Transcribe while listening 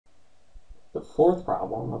fourth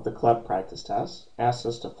problem of the CLEP practice test asks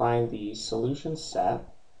us to find the solution set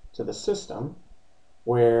to the system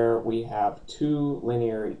where we have two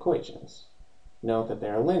linear equations. Note that they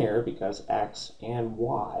are linear because x and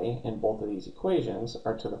y in both of these equations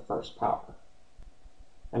are to the first power.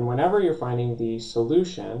 And whenever you're finding the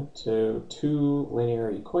solution to two linear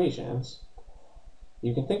equations,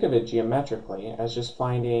 you can think of it geometrically as just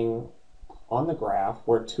finding on the graph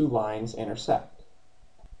where two lines intersect.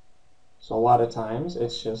 So a lot of times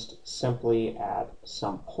it's just simply at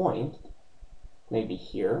some point, maybe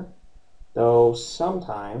here, though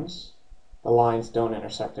sometimes the lines don't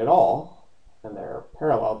intersect at all and they're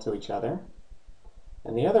parallel to each other.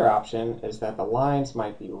 And the other option is that the lines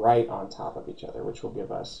might be right on top of each other, which will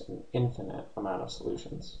give us an infinite amount of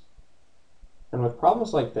solutions. And with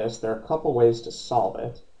problems like this, there are a couple ways to solve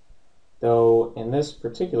it, though in this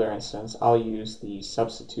particular instance, I'll use the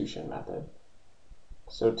substitution method.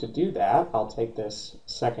 So to do that, I'll take this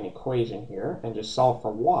second equation here and just solve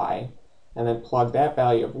for y, and then plug that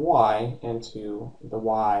value of y into the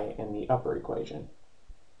y in the upper equation.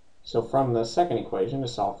 So from the second equation, to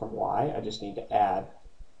solve from y, I just need to add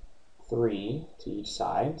 3 to each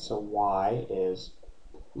side. So y is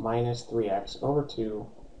minus 3x over 2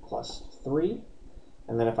 plus 3.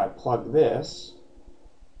 And then if I plug this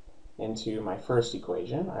into my first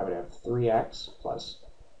equation, I would have 3x plus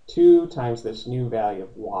 2 times this new value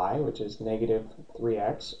of y, which is negative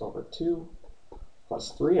 3x over 2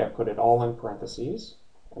 plus 3. I put it all in parentheses,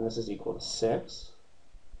 and this is equal to 6.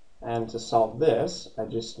 And to solve this, I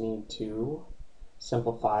just need to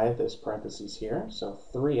simplify this parentheses here. So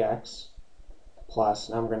 3x plus,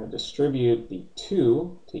 now I'm going to distribute the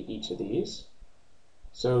 2 to each of these.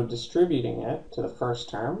 So distributing it to the first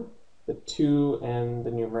term, the 2 in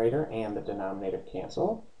the numerator and the denominator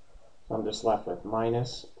cancel. So I'm just left with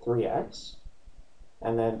minus 3x.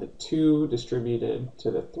 And then the 2 distributed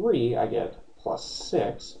to the 3, I get plus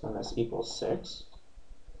 6, and this equals 6.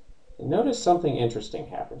 And notice something interesting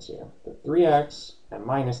happens here. The 3x and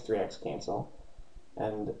minus 3x cancel,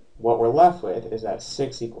 and what we're left with is that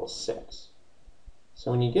 6 equals 6.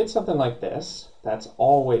 So when you get something like this, that's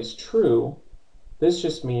always true. This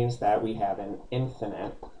just means that we have an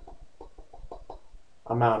infinite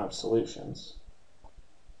amount of solutions.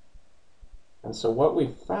 And so what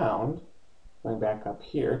we've found, going back up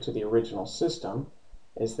here to the original system,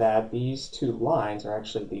 is that these two lines are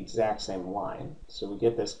actually the exact same line. So we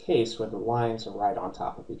get this case where the lines are right on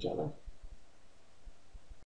top of each other.